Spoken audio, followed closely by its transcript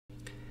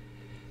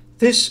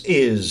This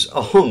is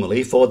a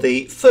homily for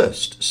the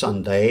first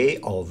Sunday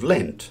of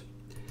Lent.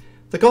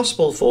 The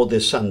Gospel for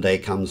this Sunday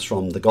comes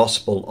from the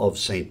Gospel of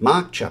St.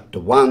 Mark, chapter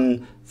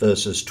 1,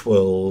 verses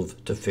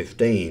 12 to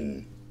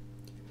 15.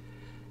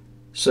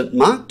 St.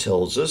 Mark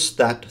tells us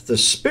that the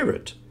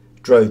Spirit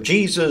drove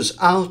Jesus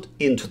out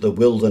into the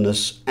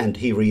wilderness, and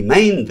he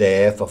remained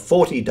there for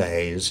 40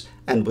 days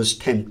and was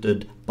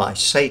tempted by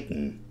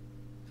Satan.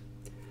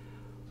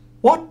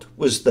 What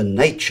was the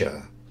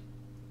nature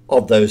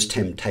of those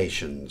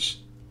temptations?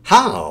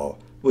 How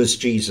was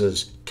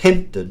Jesus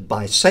tempted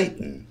by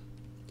Satan?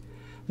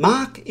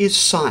 Mark is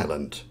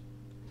silent.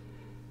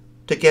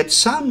 To get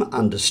some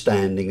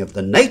understanding of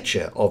the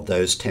nature of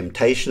those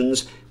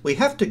temptations, we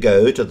have to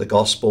go to the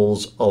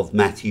Gospels of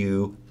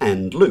Matthew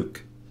and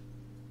Luke.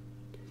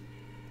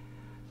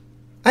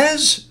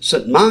 As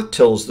St. Mark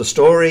tells the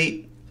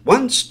story,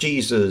 once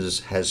Jesus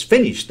has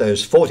finished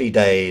those 40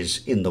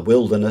 days in the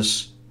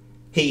wilderness,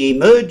 he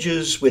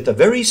emerges with a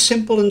very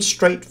simple and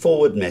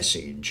straightforward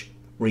message: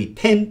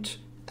 repent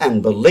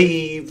and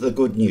believe the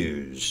good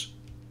news.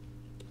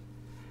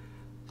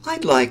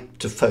 I'd like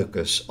to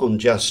focus on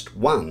just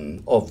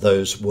one of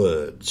those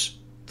words,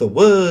 the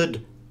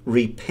word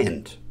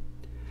repent.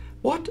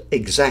 What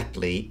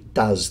exactly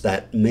does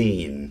that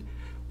mean?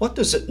 What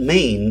does it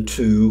mean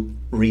to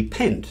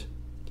repent?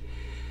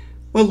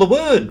 Well, the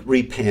word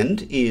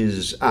repent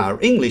is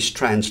our English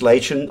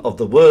translation of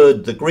the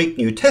word the Greek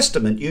New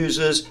Testament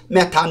uses,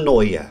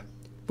 metanoia,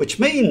 which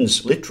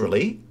means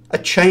literally a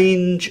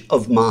change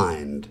of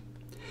mind.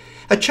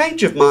 A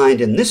change of mind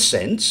in this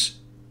sense,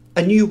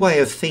 a new way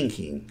of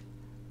thinking,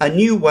 a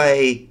new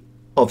way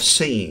of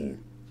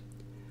seeing.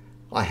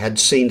 I had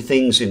seen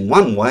things in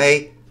one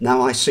way,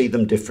 now I see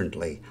them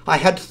differently. I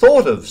had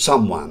thought of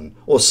someone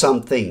or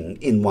something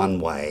in one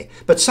way,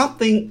 but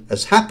something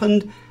has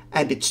happened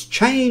and it's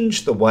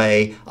changed the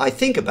way I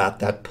think about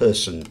that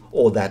person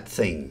or that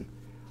thing.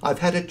 I've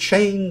had a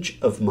change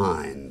of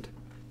mind.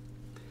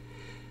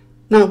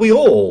 Now, we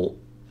all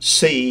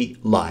see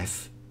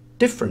life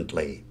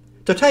differently.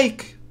 To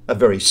take a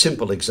very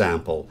simple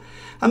example,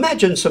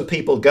 imagine some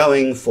people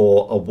going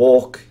for a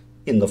walk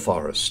in the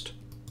forest.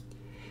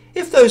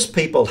 If those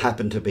people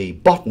happen to be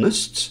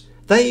botanists,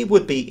 they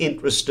would be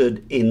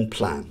interested in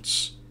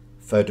plants,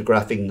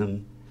 photographing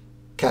them,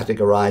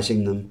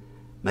 categorizing them,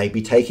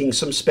 maybe taking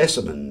some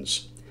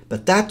specimens,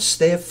 but that's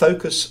their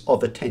focus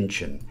of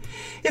attention.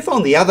 If,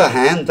 on the other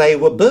hand, they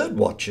were bird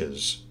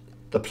watchers,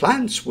 the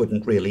plants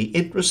wouldn't really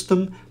interest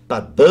them,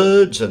 but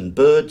birds and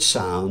bird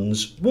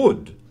sounds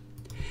would.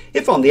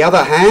 If, on the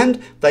other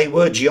hand, they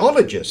were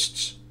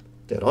geologists,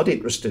 they're not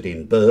interested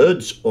in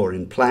birds or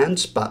in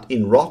plants, but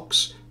in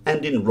rocks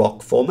and in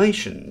rock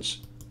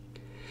formations.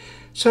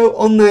 So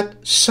on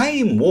that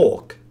same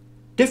walk,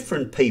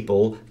 different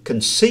people can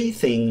see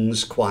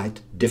things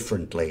quite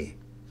differently.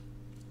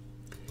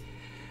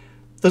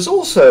 There's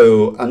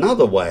also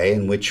another way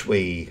in which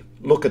we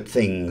look at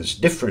things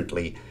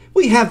differently.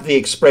 We have the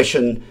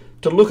expression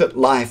to look at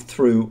life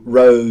through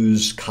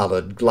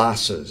rose-coloured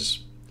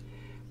glasses,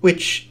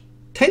 which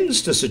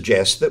tends to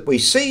suggest that we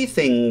see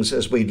things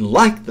as we'd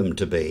like them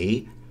to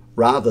be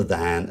rather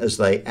than as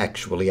they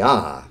actually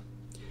are.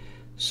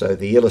 So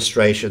the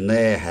illustration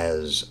there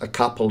has a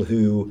couple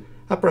who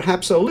are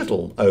perhaps a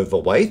little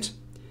overweight,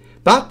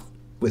 but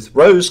with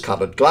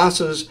rose-coloured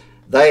glasses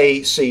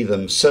they see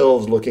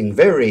themselves looking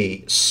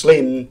very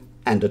slim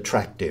and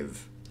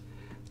attractive,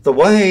 the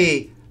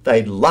way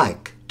they'd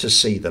like to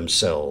see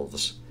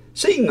themselves,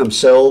 seeing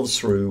themselves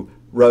through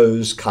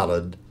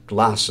rose-coloured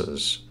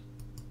glasses.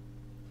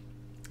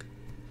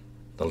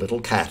 The little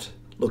cat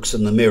looks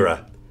in the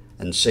mirror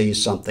and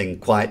sees something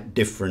quite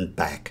different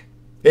back.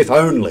 If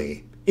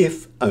only.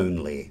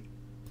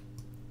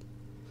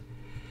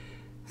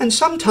 And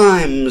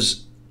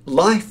sometimes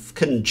life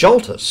can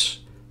jolt us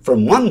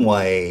from one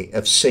way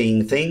of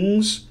seeing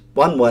things,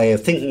 one way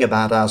of thinking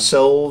about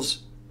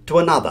ourselves, to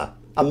another,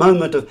 a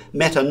moment of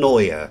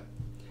metanoia.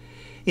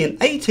 In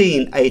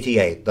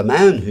 1888, the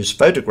man whose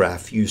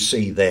photograph you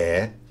see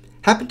there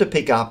happened to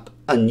pick up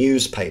a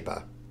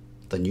newspaper.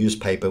 The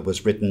newspaper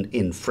was written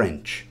in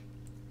French.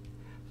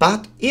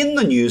 But in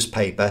the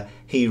newspaper,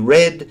 he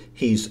read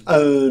his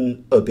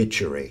own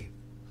obituary.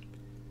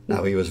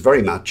 Now, he was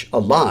very much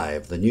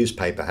alive. The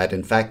newspaper had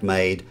in fact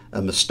made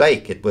a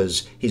mistake. It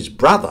was his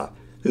brother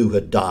who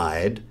had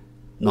died,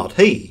 not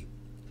he.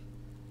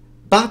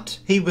 But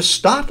he was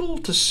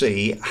startled to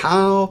see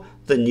how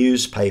the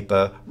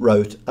newspaper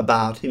wrote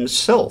about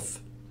himself.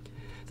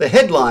 The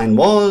headline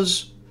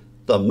was,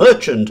 "The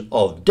Merchant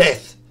of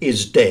Death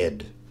is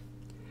Dead."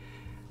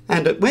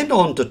 And it went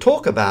on to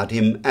talk about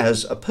him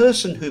as a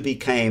person who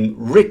became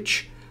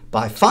rich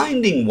by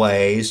finding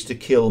ways to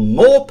kill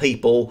more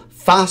people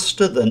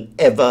faster than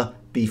ever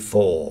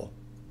before.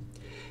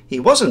 He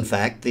was in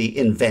fact the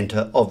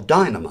inventor of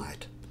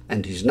dynamite,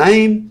 and his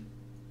name,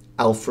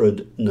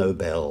 Alfred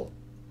Nobel.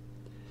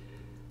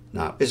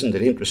 Now, isn't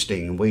it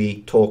interesting?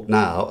 We talk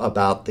now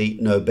about the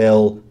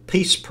Nobel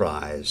Peace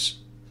Prize.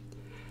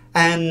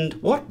 And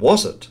what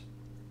was it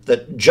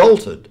that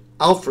jolted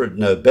Alfred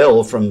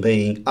Nobel from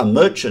being a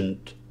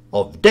merchant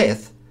of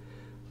death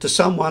to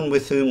someone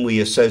with whom we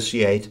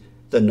associate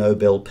the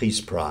Nobel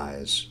Peace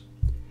Prize?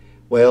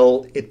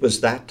 Well, it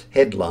was that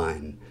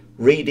headline,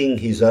 reading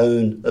his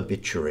own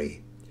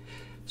obituary,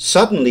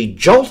 suddenly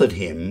jolted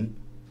him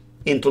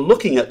into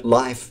looking at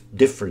life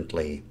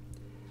differently.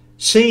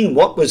 Seeing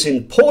what was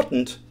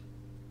important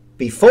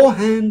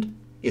beforehand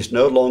is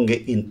no longer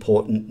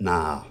important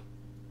now.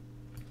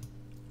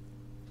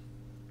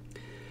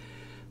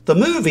 The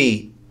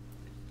movie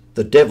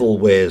The Devil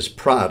Wears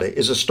Prada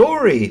is a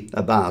story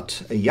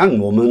about a young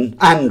woman,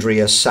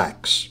 Andrea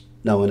Sachs,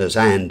 known as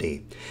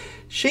Andy.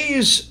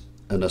 She's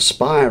an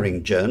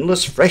aspiring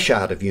journalist fresh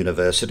out of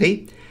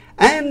university,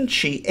 and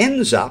she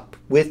ends up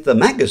with the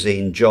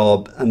magazine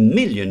job a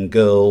million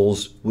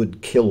girls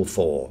would kill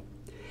for.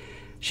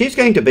 She's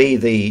going to be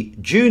the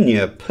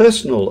junior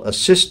personal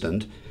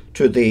assistant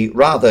to the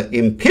rather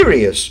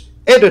imperious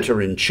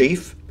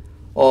editor-in-chief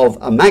of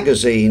a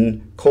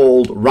magazine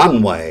called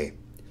Runway.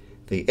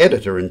 The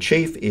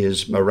editor-in-chief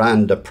is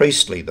Miranda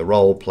Priestley, the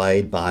role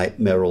played by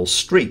Meryl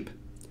Streep.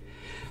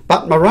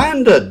 But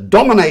Miranda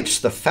dominates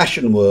the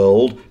fashion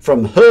world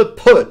from her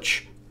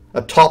perch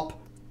atop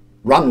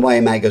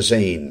Runway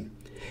magazine.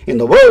 In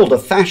the world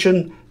of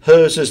fashion,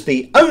 hers is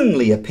the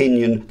only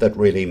opinion that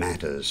really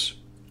matters.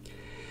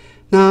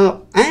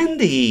 Now,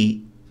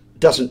 Andy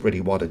doesn't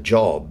really want a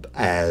job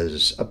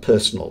as a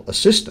personal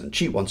assistant.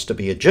 She wants to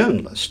be a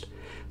journalist.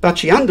 But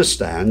she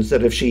understands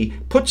that if she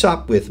puts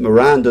up with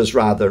Miranda's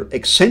rather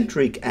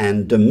eccentric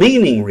and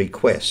demeaning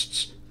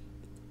requests,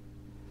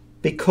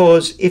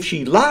 because if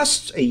she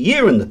lasts a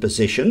year in the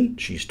position,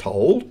 she's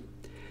told,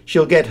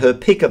 she'll get her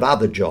pick of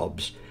other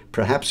jobs,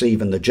 perhaps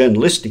even the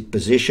journalistic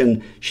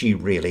position she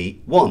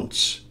really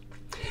wants.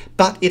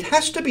 But it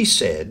has to be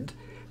said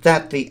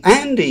that the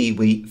Andy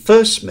we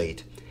first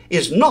meet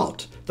is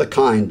not the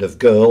kind of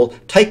girl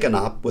taken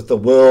up with the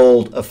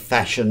world of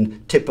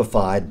fashion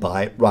typified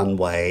by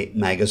Runway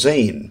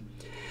magazine.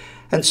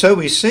 And so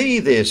we see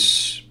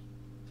this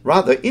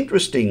rather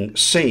interesting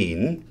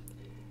scene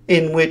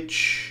in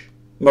which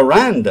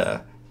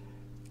Miranda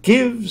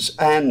gives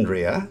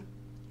Andrea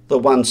the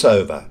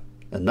once-over.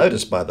 And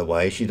notice, by the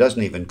way, she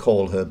doesn't even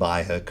call her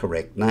by her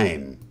correct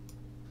name.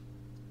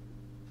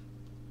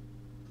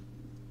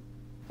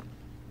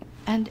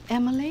 And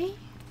Emily?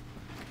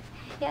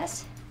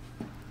 Yes?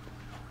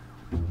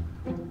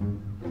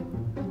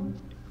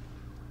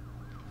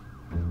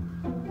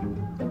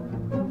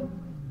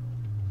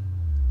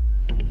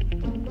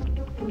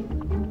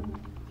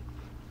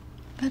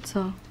 That's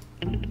all.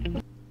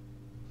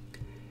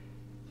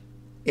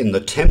 In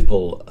the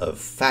temple of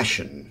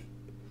fashion,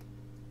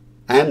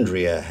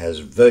 Andrea has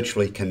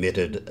virtually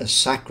committed a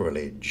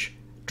sacrilege,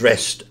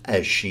 dressed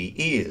as she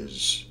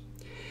is.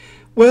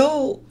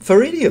 Well,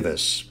 for any of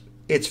us,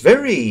 it's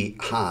very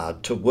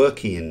hard to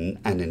work in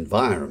an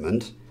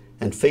environment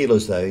and feel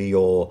as though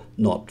you're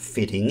not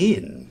fitting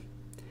in.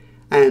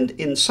 And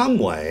in some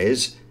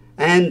ways,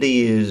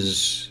 Andy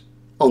is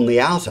on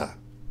the outer.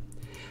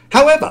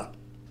 However,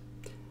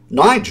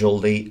 Nigel,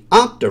 the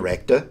art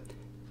director,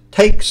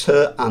 takes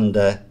her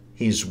under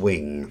his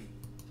wing.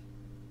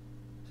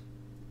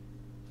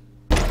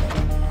 I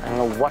don't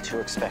know what you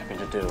expect me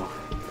to do.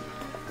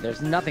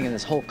 There's nothing in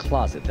this whole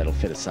closet that'll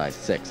fit a size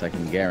 6, I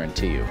can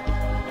guarantee you.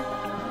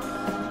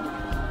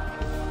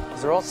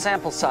 These are all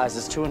sample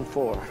sizes, 2 and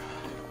 4.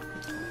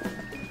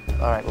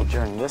 All right, we'll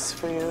join this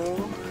for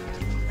you.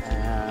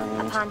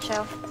 And A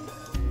poncho.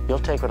 you'll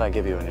take what I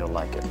give you and you'll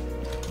like it.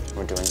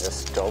 We're doing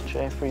this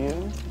Dolce for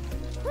you.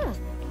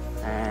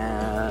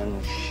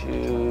 And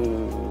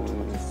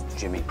shoes,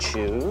 Jimmy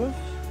Choo.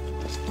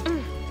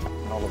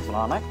 Nola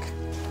Blahnik.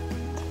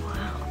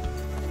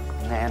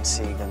 Wow.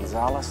 Nancy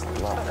Gonzalez,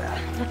 love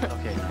that.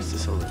 Okay,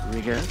 Narciso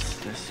Rodriguez,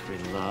 this we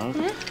love.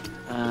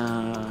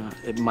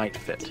 It might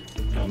fit,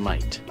 it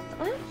might.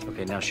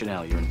 Okay, now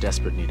Chanel, you're in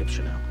desperate need of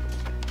Chanel.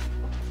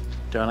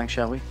 Darling,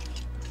 shall we?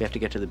 We have to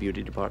get to the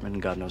beauty department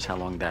and God knows how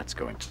long that's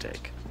going to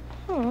take.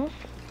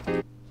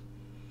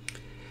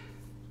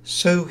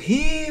 So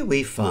here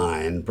we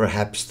find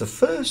perhaps the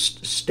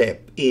first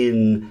step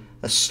in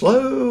a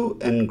slow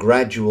and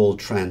gradual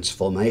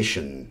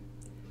transformation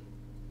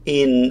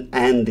in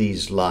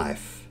Andy's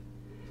life.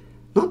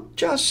 Not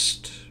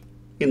just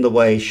in the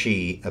way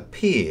she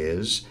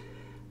appears,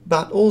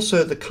 but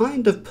also the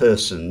kind of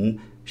person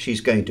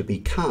she's going to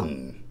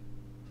become.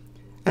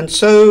 And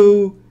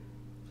so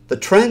the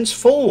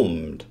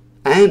transformed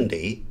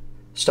Andy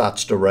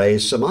starts to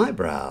raise some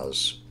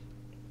eyebrows.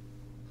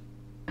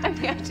 I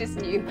mean, I just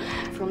knew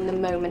from the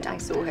moment I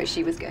saw her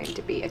she was going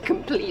to be a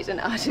complete and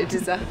utter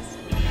disaster.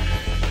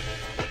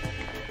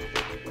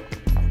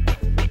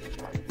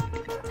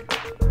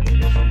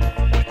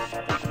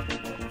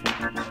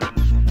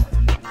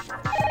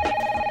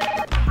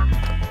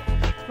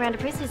 Miranda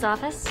Priestley's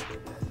office?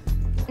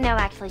 No,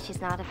 actually,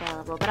 she's not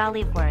available, but I'll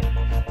leave word.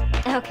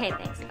 Okay,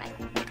 thanks, bye.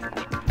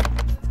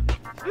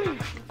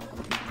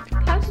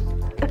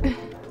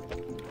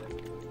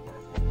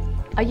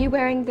 Are you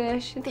wearing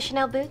the The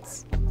Chanel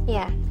boots?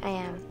 Yeah, I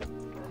am.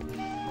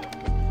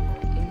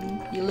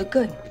 you look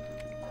good.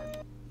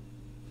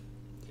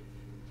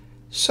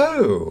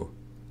 So,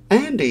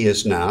 Andy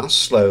is now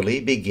slowly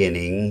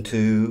beginning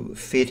to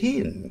fit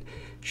in.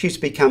 She's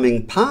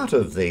becoming part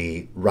of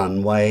the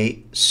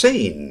runway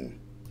scene.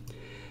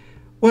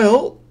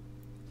 Well,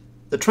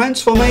 the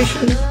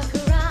transformation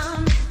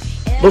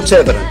looks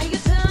evident.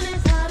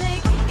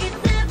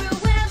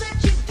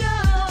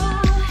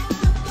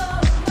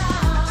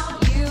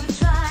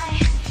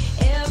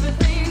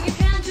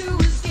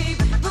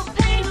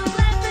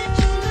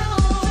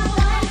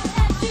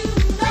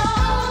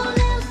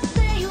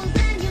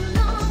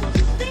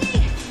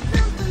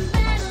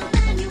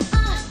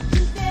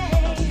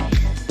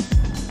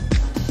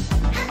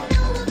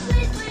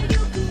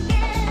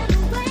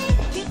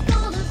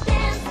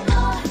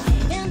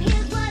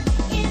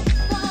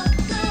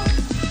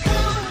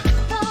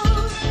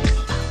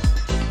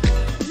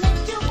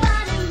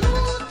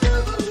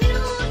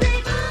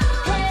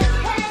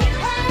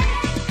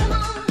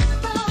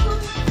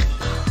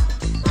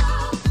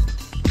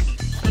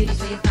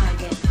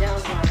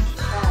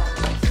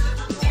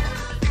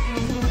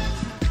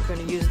 We're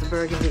going to use the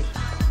burgundy.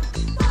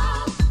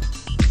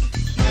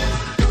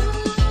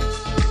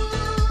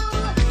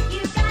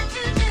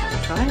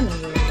 Trying to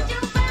use it.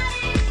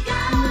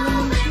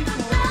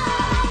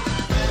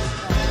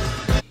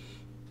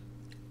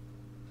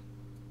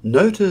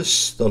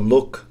 Notice the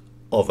look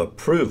of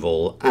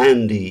approval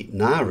Andy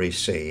now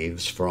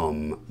receives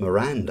from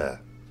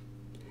Miranda.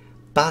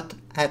 But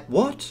at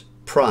what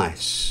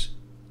price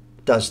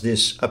does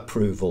this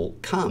approval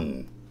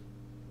come?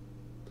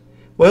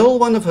 Well,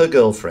 one of her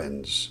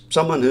girlfriends,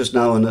 someone who's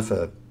known her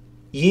for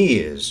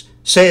years,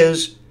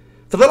 says,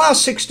 "For the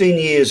last 16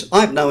 years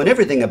I've known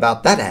everything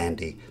about that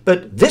Andy,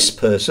 but this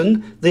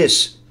person,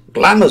 this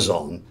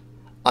glamazon,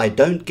 I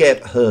don't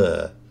get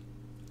her."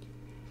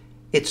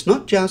 It's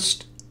not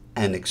just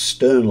an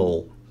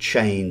external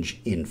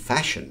change in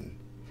fashion,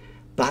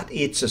 but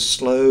it's a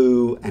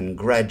slow and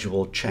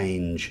gradual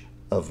change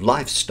of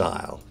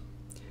lifestyle.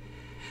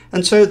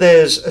 And so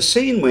there's a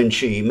scene when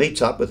she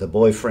meets up with her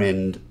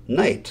boyfriend,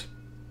 Nate,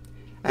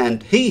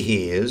 and he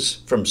hears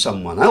from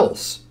someone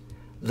else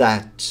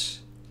that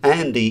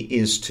Andy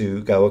is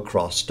to go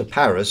across to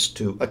Paris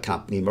to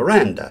accompany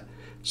Miranda,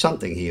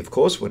 something he, of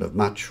course, would have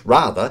much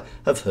rather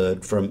have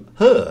heard from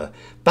her.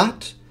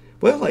 But,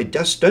 well, they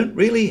just don't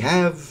really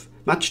have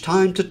much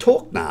time to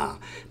talk now,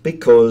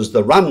 because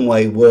the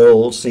runway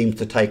world seems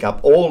to take up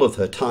all of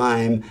her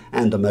time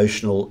and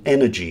emotional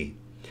energy.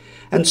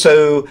 And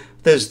so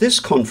there's this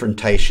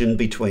confrontation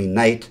between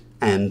Nate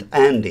and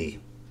Andy.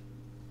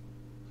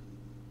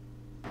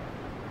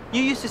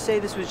 You used to say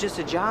this was just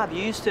a job.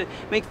 You used to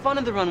make fun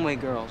of the runway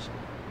girls.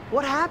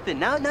 What happened?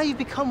 Now you've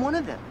become one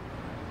of them.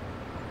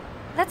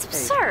 That's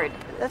absurd.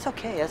 Hey, that's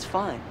okay. That's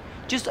fine.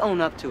 Just own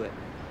up to it.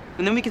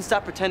 And then we can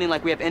stop pretending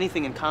like we have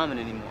anything in common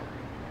anymore.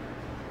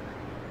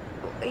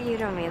 You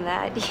don't mean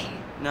that.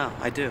 No,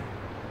 I do.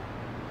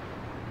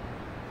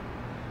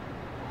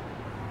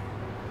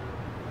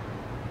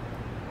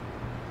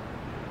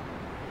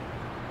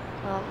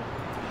 Well,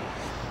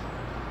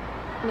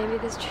 maybe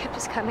this trip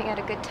is coming at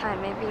a good time.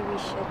 Maybe we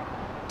should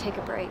take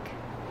a break.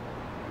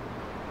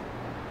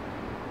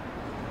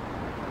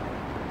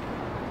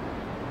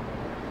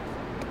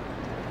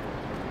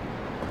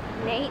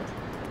 Nate?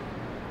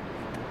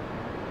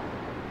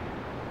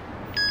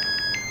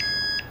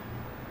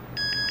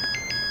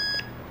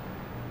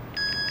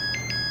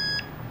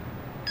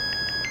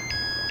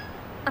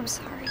 I'm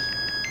sorry.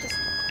 Just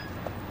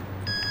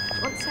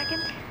 1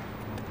 second.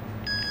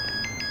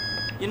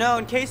 You know,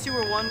 in case you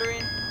were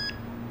wondering,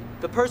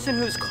 the person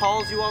whose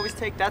calls you always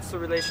take, that's the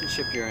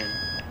relationship you're in.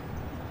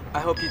 I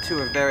hope you two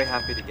are very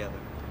happy together.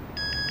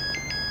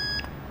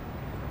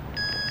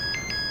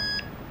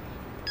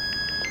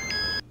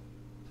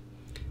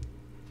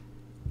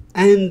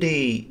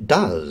 Andy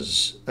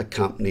does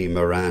accompany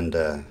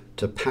Miranda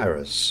to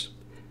Paris,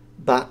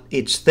 but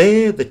it's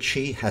there that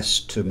she has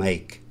to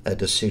make a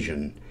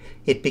decision.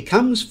 It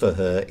becomes for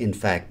her, in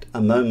fact,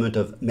 a moment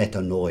of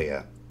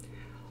metanoia,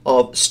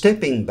 of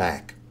stepping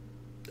back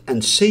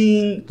and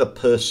seeing the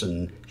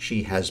person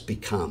she has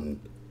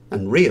become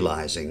and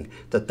realizing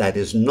that that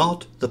is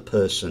not the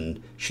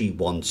person she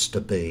wants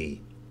to be.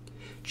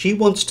 She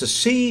wants to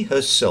see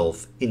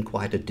herself in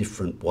quite a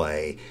different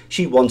way.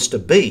 She wants to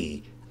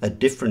be a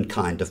different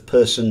kind of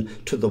person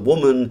to the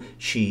woman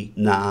she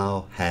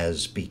now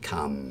has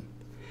become.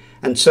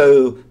 And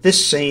so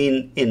this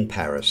scene in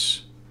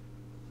Paris.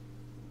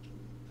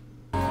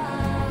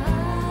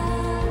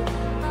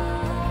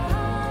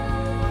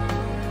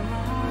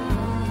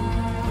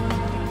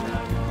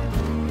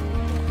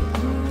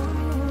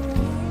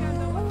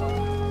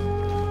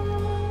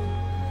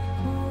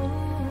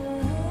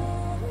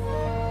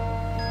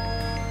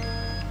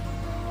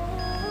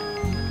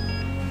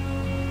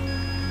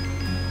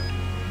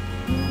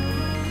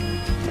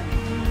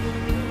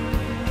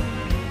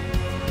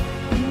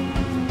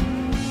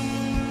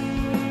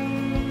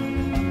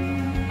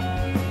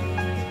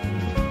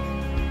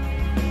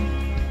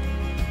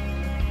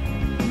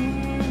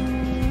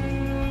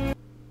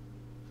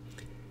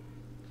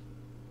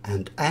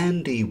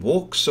 Andy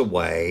walks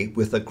away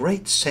with a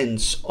great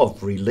sense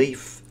of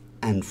relief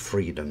and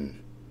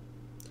freedom.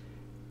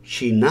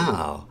 She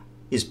now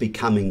is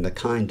becoming the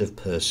kind of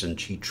person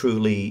she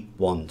truly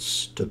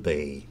wants to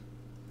be.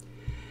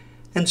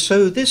 And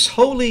so this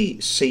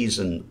holy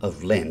season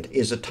of Lent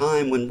is a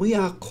time when we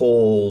are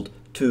called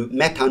to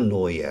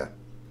metanoia,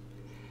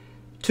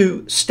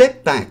 to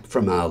step back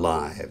from our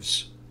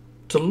lives,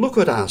 to look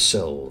at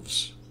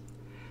ourselves,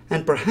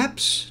 and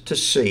perhaps to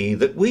see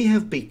that we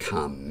have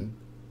become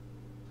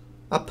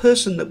a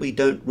person that we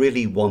don't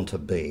really want to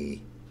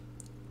be.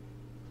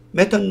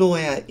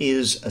 Metanoia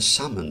is a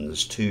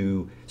summons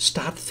to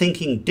start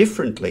thinking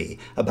differently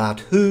about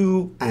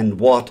who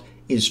and what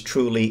is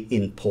truly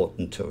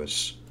important to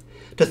us,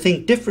 to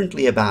think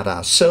differently about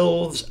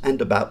ourselves and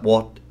about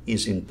what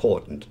is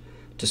important,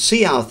 to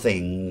see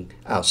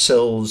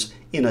ourselves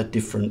in a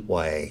different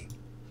way.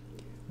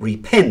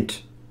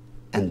 Repent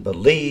and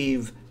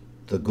believe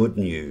the good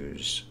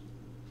news.